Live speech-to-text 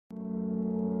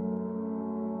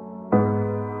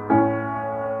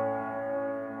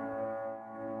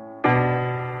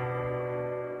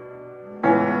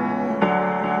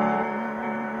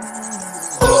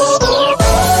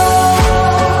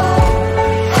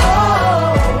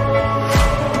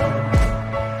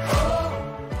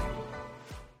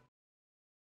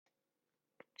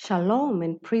Shalom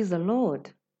and praise the Lord.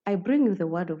 I bring you the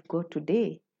word of God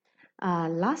today.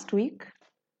 Last week,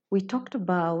 we talked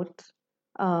about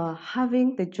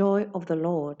having the joy of the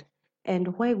Lord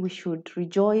and why we should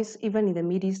rejoice even in the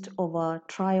midst of our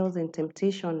trials and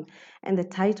temptation. And the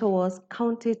title was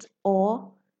Count It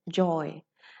All Joy.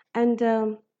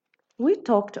 And we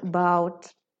talked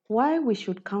about why we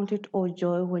should count it all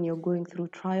joy when you're going through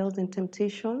trials and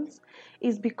temptations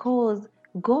is because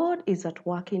God is at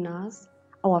work in us.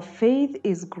 Our faith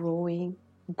is growing.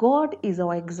 God is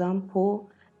our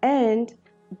example, and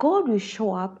God will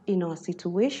show up in our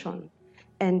situation.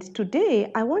 And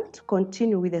today, I want to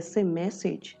continue with the same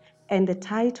message, and the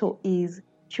title is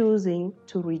Choosing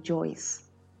to Rejoice.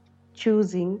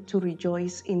 Choosing to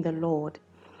rejoice in the Lord.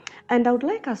 And I would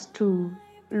like us to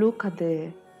look at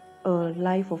the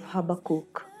life of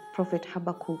Habakkuk, Prophet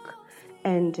Habakkuk.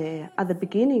 And at the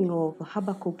beginning of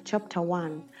Habakkuk chapter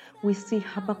 1, we see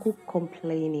Habakkuk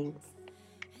complaining.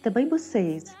 The Bible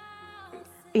says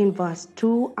in verse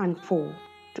 2 and 4,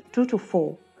 2 to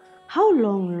 4, "How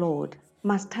long, Lord,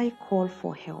 must I call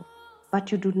for help,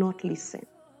 but you do not listen,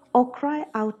 or cry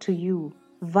out to you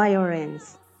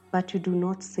violence, but you do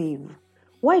not save?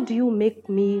 Why do you make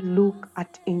me look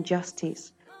at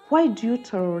injustice? Why do you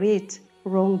tolerate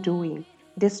wrongdoing?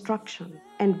 Destruction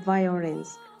and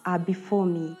violence are before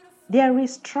me. There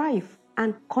is strife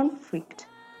and conflict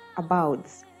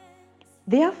abounds.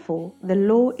 Therefore, the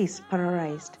law is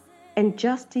paralyzed, and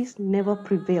justice never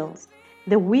prevails.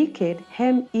 The wicked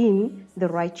hem in the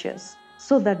righteous,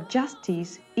 so that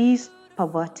justice is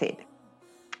perverted."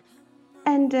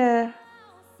 And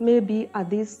maybe at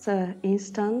this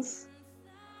instance,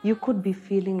 you could be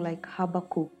feeling like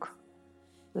Habakkuk,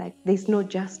 like there's no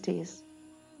justice,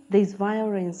 there's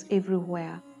violence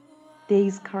everywhere, there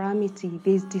is calamity,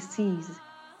 there's disease,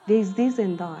 there's this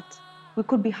and that. We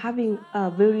could be having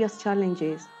various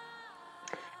challenges.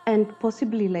 And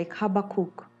possibly like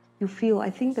Habakkuk, you feel, I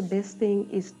think the best thing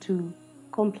is to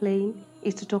complain,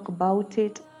 is to talk about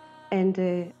it. And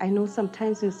I know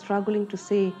sometimes you're struggling to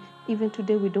say, even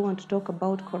today we don't want to talk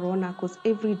about Corona because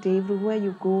every day, everywhere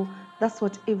you go, that's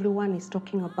what everyone is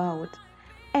talking about.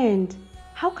 And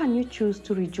how can you choose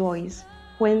to rejoice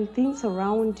when things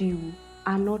around you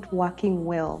are not working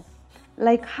well?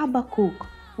 Like Habakkuk,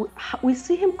 we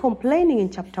see him complaining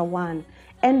in chapter 1.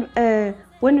 And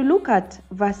when you look at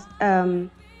verse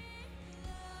 5,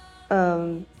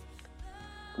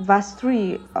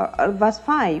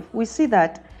 we see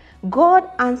that God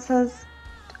answers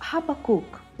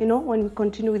Habakkuk, when we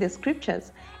continue with the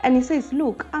scriptures. And he says,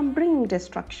 look, I'm bringing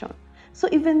destruction. So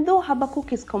even though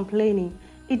Habakkuk is complaining,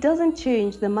 it doesn't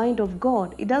change the mind of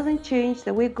God. It doesn't change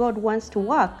the way God wants to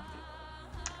work.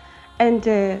 And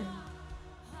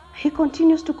he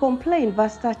continues to complain.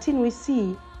 Verse 13, we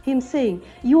see him saying,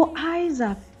 "Your eyes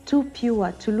are too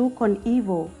pure to look on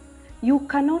evil. You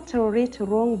cannot tolerate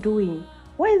wrongdoing.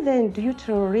 Why then do you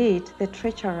tolerate the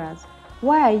treacherous?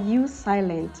 Why are you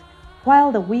silent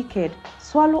while the wicked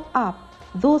swallow up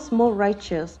those more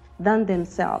righteous than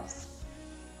themselves?"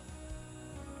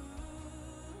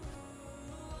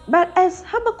 But as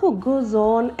Habakkuk goes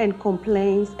on and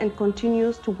complains and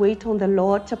continues to wait on the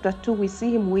Lord, chapter 2, we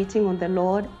see him waiting on the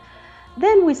Lord.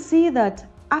 Then we see that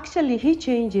actually he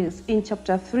changes in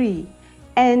chapter 3.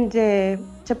 And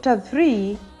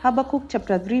Habakkuk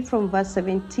chapter 3 from verse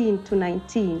 17 to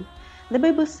 19. The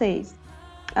Bible says,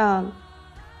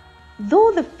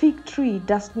 "Though the fig tree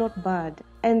does not bud,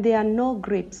 and there are no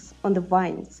grapes on the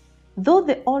vines, though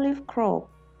the olive crop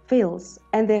fails,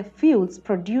 and the fields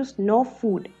produce no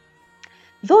food,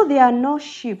 though there are no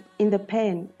sheep in the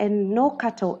pen, and no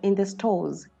cattle in the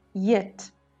stalls, yet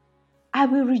I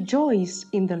will rejoice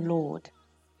in the Lord.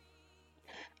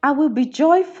 I will be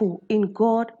joyful in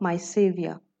God my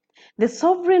Savior. The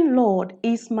sovereign Lord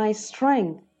is my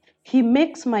strength. He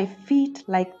makes my feet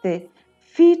like the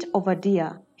feet of a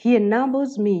deer. He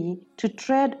enables me to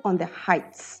tread on the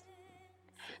heights."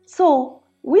 So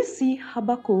we see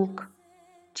Habakkuk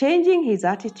changing his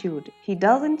attitude. He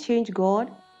doesn't change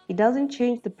God. He doesn't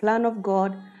change the plan of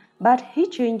God, but he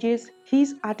changes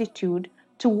his attitude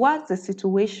towards the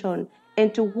situation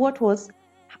and to what was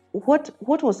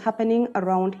happening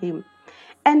around him.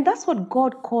 And that's what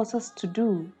God calls us to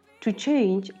do, to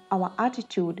change our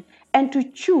attitude and to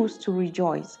choose to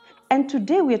rejoice. And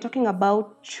today we are talking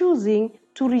about choosing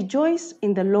to rejoice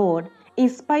in the Lord in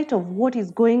spite of what is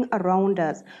going around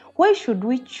us. Why should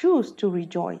we choose to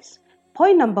rejoice?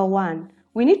 Point number 1,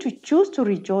 we need to choose to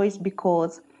rejoice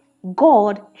because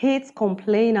God hates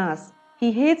complainers.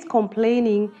 He hates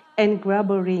complaining and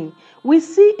grumbling. We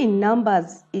see in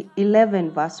Numbers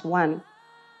 11 verse 1.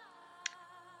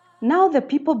 Now the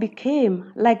people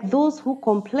became like those who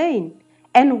complain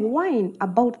and whine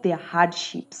about their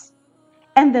hardships.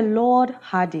 And the Lord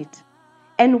heard it.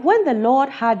 And when the Lord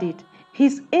heard it,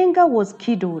 his anger was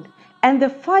kindled, and the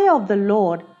fire of the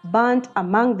Lord burnt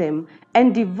among them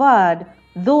and devoured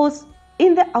those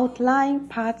in the outlying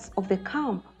parts of the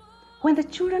camp. When the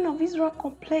children of Israel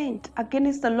complained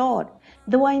against the Lord,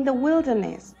 they were in the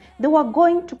wilderness, they were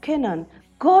going to Canaan.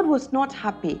 God was not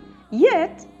happy.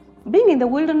 Yet, being in the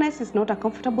wilderness is not a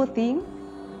comfortable thing.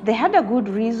 They had a good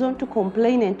reason to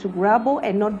complain and to grumble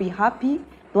and not be happy.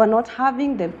 They were not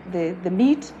having the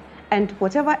meat and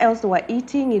whatever else they were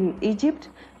eating in Egypt.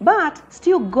 But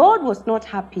still, God was not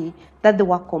happy that they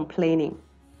were complaining.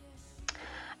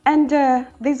 And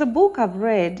there's a book I've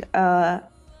read.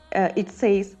 It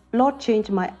says, Lord,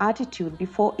 change my attitude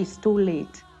before it's too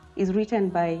late. It's written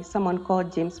by someone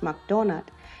called James MacDonald.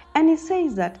 And he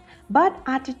says that bad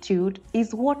attitude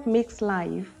is what makes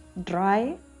life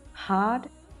dry, hard,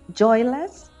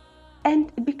 joyless,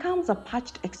 and it becomes a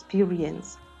patched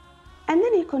experience. And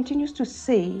then he continues to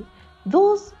say,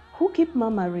 those who keep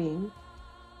murmuring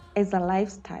as a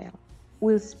lifestyle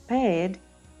will spend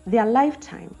their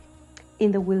lifetime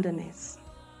in the wilderness.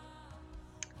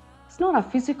 It's not a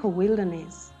physical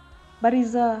wilderness, but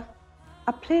it's a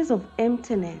place of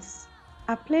emptiness,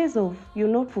 a place of you're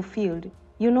not fulfilled,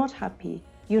 you're not happy,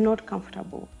 you're not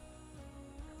comfortable.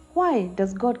 Why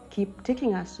does God keep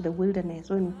taking us to the wilderness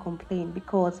when we complain?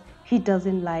 Because he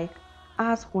doesn't like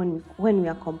us when we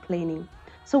are complaining.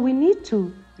 So we need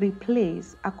to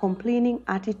replace a complaining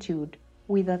attitude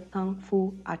with a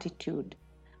thankful attitude.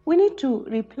 We need to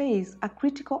replace a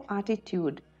critical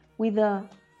attitude with an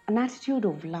attitude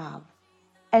of love.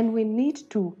 And we need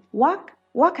to work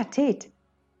at it.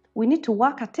 We need to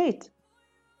work at it.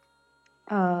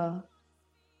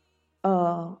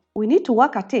 We need to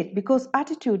work at it because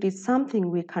attitude is something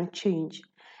we can change.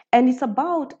 And it's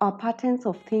about our patterns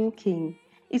of thinking.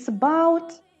 It's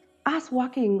about us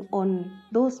working on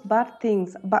those bad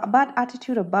things, bad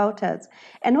attitude about us.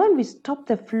 And when we stop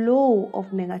the flow of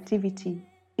negativity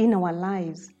in our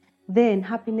lives, then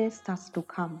happiness starts to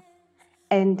come.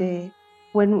 And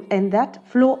that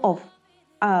flow of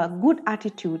good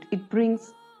attitude, it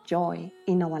brings joy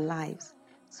in our lives.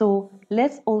 So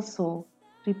let's also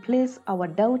replace our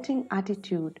doubting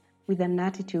attitude with an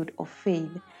attitude of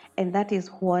faith. And that is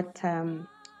what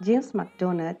James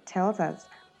MacDonald tells us.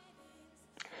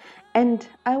 And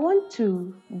I want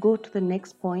to go to the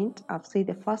next point. I've said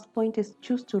the first point is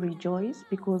choose to rejoice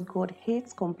because God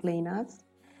hates complainers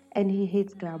and he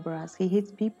hates grumblers. He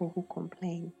hates people who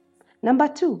complain. Number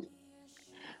 2,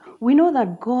 we know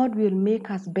that God will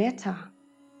make us better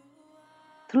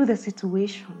through the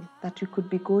situation that we could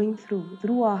be going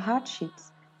through our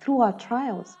hardships, through our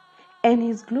trials, and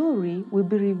his glory will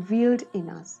be revealed in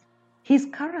us. His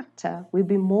character will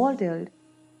be modeled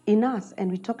in us,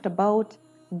 and we talked about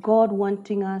God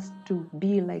wanting us to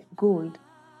be like gold.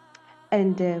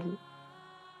 And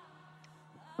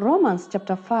Romans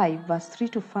chapter 5, verse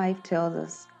 3-5 tells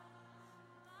us,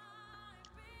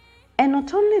 and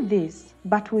not only this,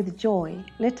 but with joy,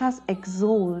 let us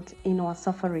exult in our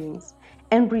sufferings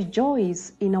and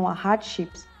rejoice in our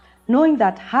hardships, knowing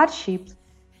that hardships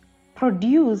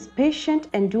produce patient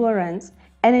endurance,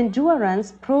 and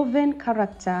endurance proven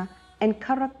character, and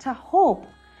character hope.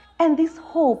 And this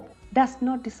hope does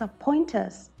not disappoint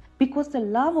us because the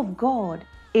love of God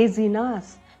is in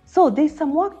us. So there's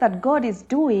some work that God is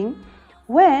doing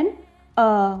when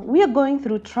we are going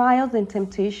through trials and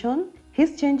temptation.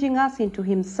 He's changing us into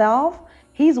himself.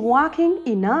 He's working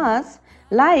in us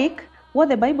like what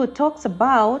the Bible talks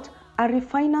about, a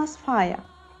refiner's fire.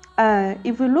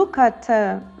 If we look at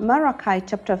Malachi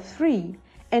chapter 3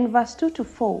 and verse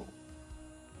 2-4,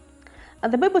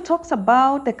 the Bible talks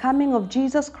about the coming of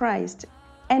Jesus Christ,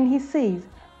 and he says,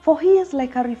 for he is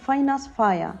like a refiner's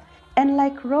fire and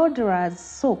like roderer's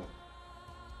soap.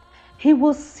 He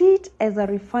will sit as a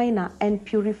refiner and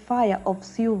purifier of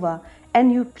silver,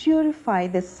 and you purify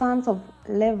the sons of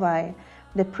Levi,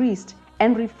 the priest,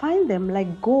 and refine them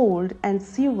like gold and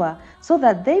silver, so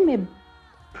that they may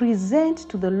present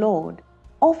to the Lord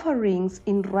offerings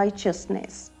in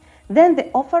righteousness. Then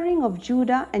the offering of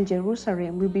Judah and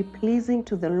Jerusalem will be pleasing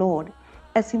to the Lord,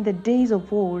 as in the days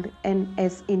of old and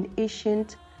as in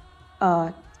ancient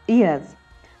years.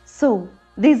 So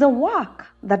there's a work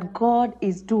that God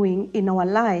is doing in our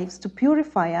lives to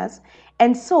purify us,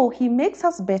 and so he makes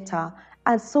us better,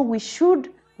 and so we should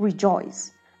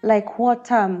rejoice. Like what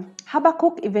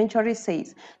Habakkuk eventually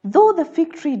says, though the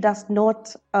fig tree does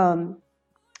not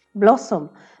blossom,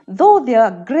 though their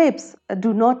grapes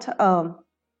do not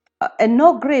and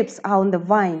no grapes are on the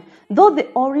vine. Though the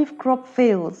olive crop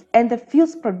fails and the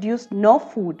fields produce no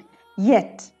food,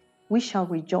 yet we shall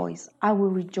rejoice. I will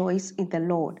rejoice in the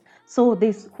Lord. So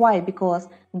this why? Because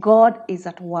God is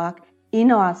at work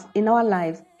in us, in our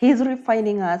lives. He's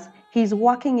refining us. He's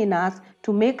working in us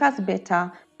to make us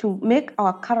better, to make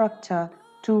our character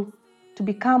to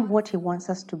become what He wants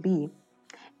us to be.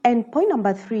 And point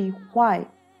number 3, why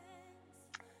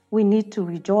we need to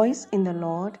rejoice in the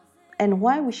Lord, and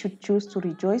why we should choose to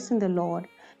rejoice in the Lord.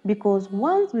 Because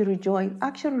once we rejoice,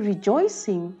 actually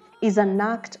rejoicing is an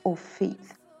act of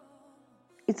faith.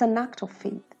 It's an act of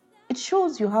faith. It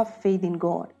shows you have faith in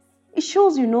God. It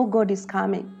shows you know God is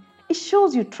coming. It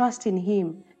shows you trust in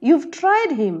Him. You've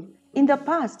tried Him in the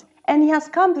past and He has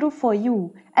come through for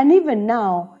you. And even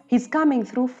now, He's coming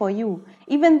through for you.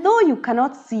 Even though you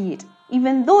cannot see it,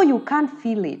 even though you can't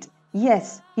feel it,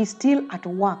 yes, He's still at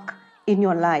work in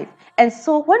your life. And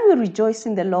so when we rejoice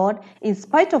in the Lord, in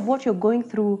spite of what you're going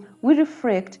through, we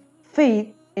reflect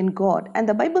faith in God. And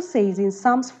the Bible says in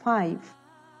Psalms 5,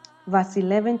 verse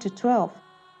 11 to 12,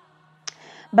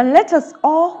 "But let us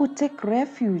all who take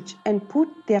refuge and put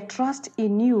their trust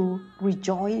in you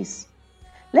rejoice.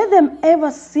 Let them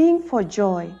ever sing for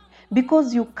joy,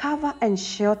 because you cover and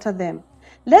shelter them.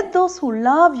 Let those who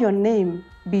love your name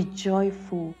be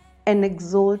joyful and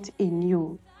exult in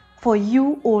you. For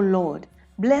you, O Lord,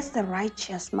 bless the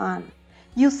righteous man.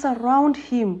 You surround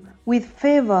him with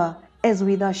favor as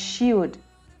with a shield."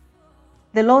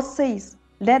 The Lord says,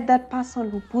 let that person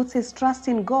who puts his trust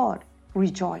in God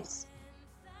rejoice.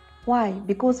 Why?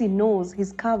 Because he knows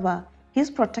his cover, his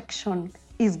protection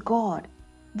is God.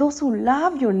 Those who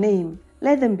love your name,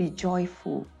 let them be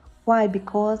joyful. Why?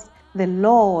 Because the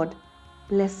Lord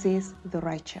blesses the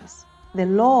righteous. The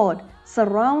Lord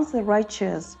surrounds the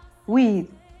righteous with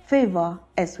favor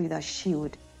as with a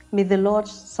shield. May the Lord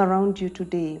surround you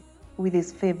today with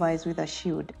His favor as with a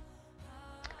shield.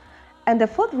 And the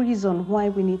fourth reason why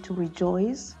we need to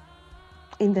rejoice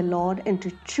in the Lord and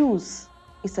to choose,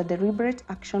 it's a deliberate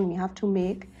action we have to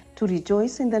make to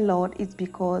rejoice in the Lord, is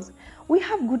because we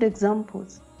have good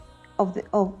examples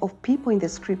of people in the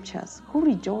scriptures who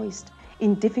rejoiced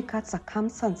in difficult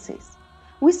circumstances.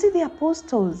 We see the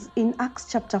apostles in Acts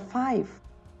chapter 5,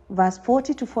 verse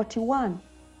 40 to 41.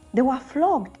 They were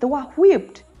flogged, they were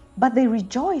whipped, but they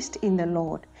rejoiced in the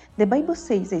Lord. The Bible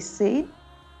says, they said,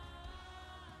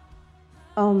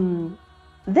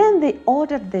 then they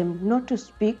ordered them not to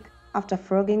speak after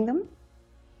flogging them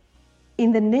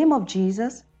in the name of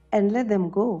Jesus, and let them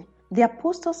go. The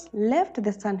apostles left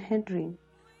the Sanhedrin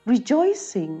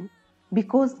rejoicing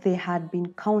because they had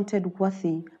been counted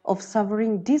worthy of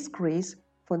suffering disgrace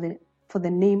for the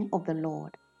name of the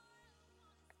Lord.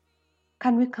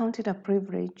 Can we count it a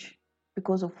privilege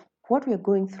because of what we are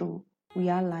going through? We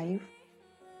are alive.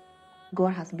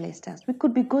 God has blessed us. We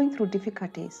could be going through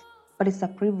difficulties, but it's a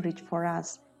privilege for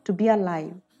us to be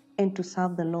alive and to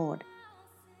serve the Lord.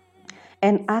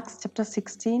 And Acts chapter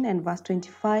 16 and verse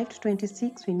 25 to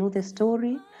 26, we know the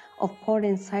story of Paul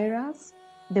and Silas.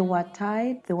 They were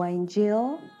tied, they were in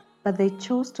jail, but they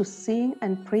chose to sing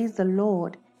and praise the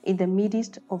Lord in the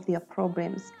midst of their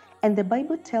problems. And the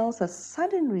Bible tells us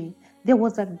suddenly there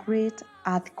was a great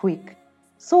earthquake,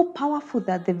 so powerful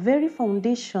that the very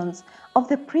foundations of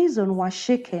the prison were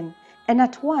shaken. And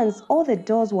at once all the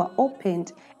doors were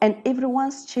opened and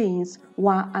everyone's chains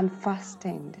were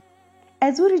unfastened.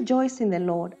 As we rejoice in the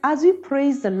Lord, as we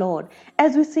praise the Lord,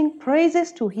 as we sing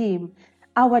praises to Him,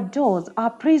 our doors, our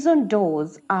prison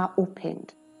doors are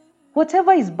opened.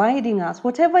 Whatever is binding us,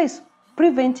 whatever is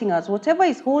preventing us, whatever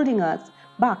is holding us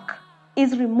back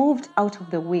is removed out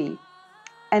of the way,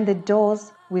 and the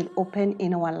doors will open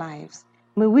in our lives.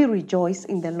 May we rejoice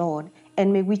in the Lord,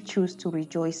 and may we choose to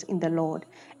rejoice in the Lord.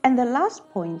 And the last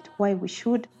point why we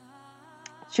should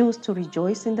choose to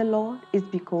rejoice in the Lord is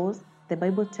because the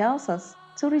Bible tells us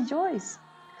to rejoice.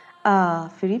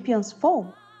 Philippians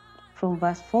 4 from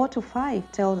verse 4 to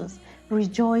 5 tells us,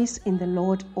 rejoice in the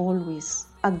Lord always.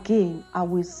 Again, I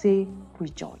will say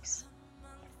rejoice.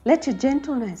 Let your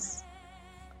gentleness,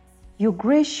 your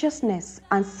graciousness,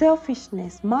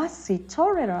 unselfishness, mercy,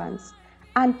 tolerance,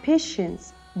 and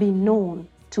patience be known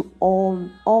to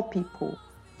all people.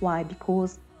 Why?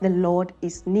 Because the Lord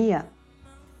is near.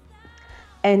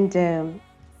 And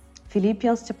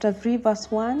Philippians chapter 3 verse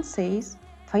 1 says,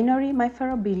 finally, my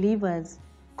fellow believers,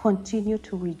 continue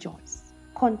to rejoice.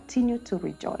 Continue to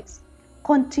rejoice.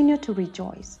 Continue to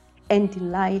rejoice and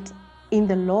delight in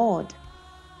the Lord.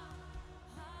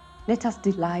 Let us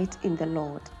delight in the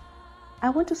Lord. I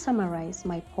want to summarize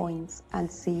my points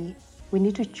and say we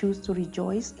need to choose to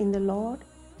rejoice in the Lord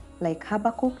like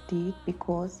Habakkuk did,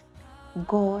 because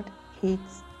God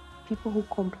hates people who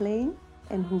complain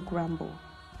and who grumble.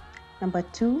 Number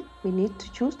 2, we need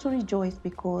to choose to rejoice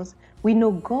because we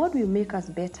know God will make us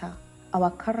better.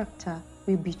 Our character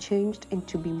will be changed and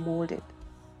to be molded.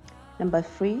 Number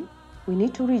 3, we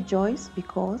need to rejoice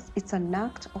because it's an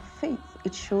act of faith.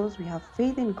 It shows we have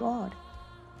faith in God.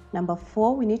 Number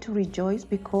 4, we need to rejoice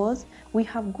because we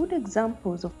have good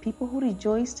examples of people who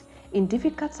rejoiced in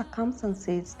difficult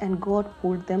circumstances and God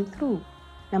pulled them through.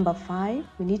 Number 5,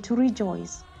 we need to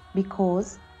rejoice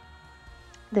because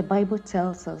the Bible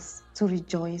tells us to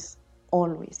rejoice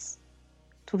always,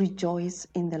 to rejoice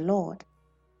in the Lord.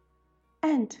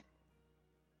 And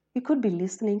you could be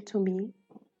listening to me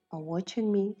or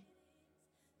watching me,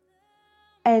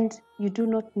 and you do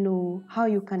not know how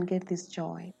you can get this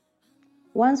joy.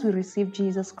 Once we receive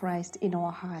Jesus Christ in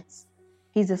our hearts,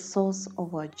 He's the source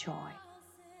of our joy.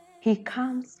 He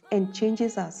comes and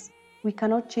changes us. We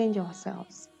cannot change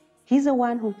ourselves. He's the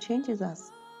one who changes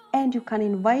us, and you can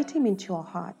invite Him into your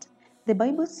heart. The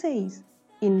Bible says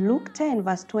in Luke 10,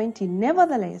 verse 20,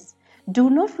 "Nevertheless, do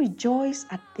not rejoice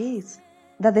at this,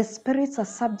 that the spirits are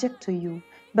subject to you,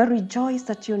 but rejoice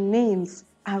that your names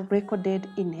are recorded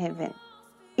in heaven."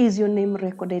 Is your name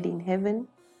recorded in heaven?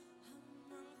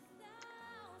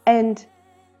 And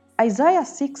Isaiah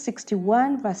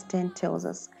 6:61 verse 10 tells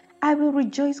us, "I will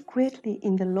rejoice greatly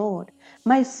in the Lord.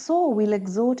 My soul will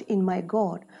exult in my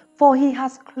God, for He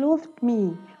has clothed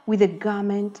me with a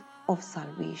garment of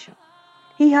salvation.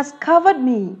 He has covered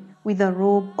me with a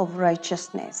robe of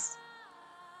righteousness."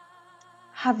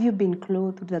 Have you been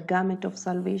clothed with a garment of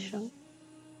salvation?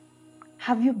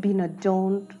 Have you been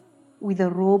adorned with a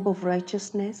robe of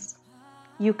righteousness?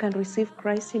 You can receive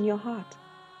Christ in your heart,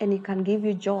 and He can give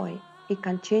you joy. He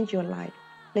can change your life.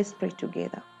 Let's pray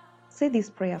together. Say this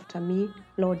prayer after me.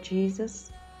 Lord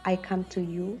Jesus, I come to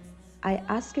you. I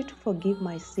ask you to forgive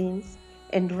my sins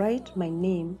and write my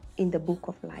name in the book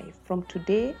of life. From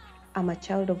today, I'm a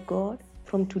child of God.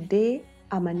 From today,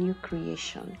 I'm a new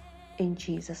creation. In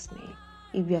Jesus' name.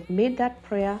 If you have made that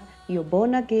prayer, you're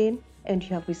born again, and you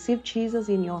have received Jesus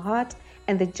in your heart,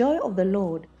 and the joy of the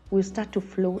Lord will start to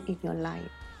flow in your life.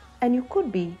 And you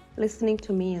could be listening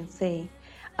to me and say,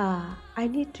 I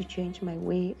need to change my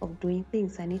way of doing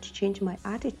things. I need to change my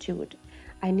attitude.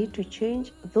 I need to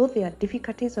change, though there are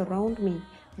difficulties around me,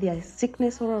 there is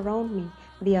sickness all around me,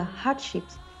 there are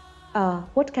hardships.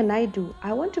 What can I do?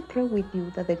 I want to pray with you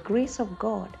that the grace of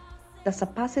God that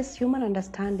surpasses human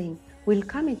understanding will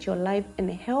come into your life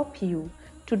and help you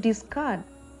to discard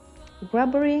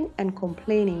grumbling and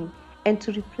complaining, and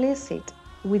to replace it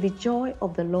with the joy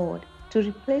of the Lord, to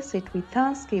replace it with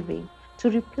thanksgiving, to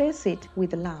replace it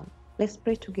with love. Let's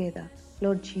pray together.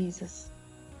 Lord Jesus,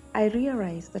 I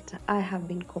realize that I have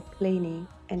been complaining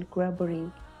and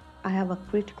grumbling. I have a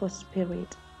critical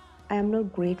spirit. I am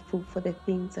not grateful for the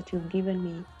things that you've given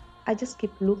me. I just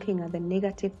keep looking at the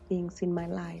negative things in my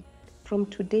life. From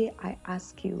today, I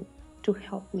ask you to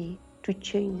help me to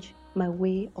change my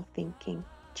way of thinking,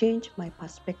 change my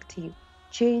perspective,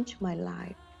 change my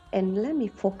life, and let me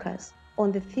focus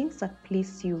on the things that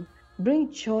please you.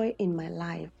 Bring joy in my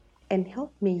life and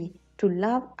help me to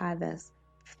love others.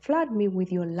 Flood me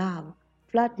with your love.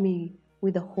 Flood me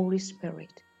with the Holy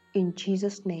Spirit. In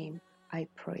Jesus' name, I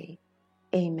pray.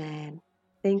 Amen.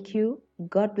 Thank you.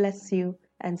 God bless you,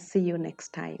 and see you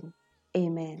next time.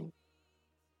 Amen.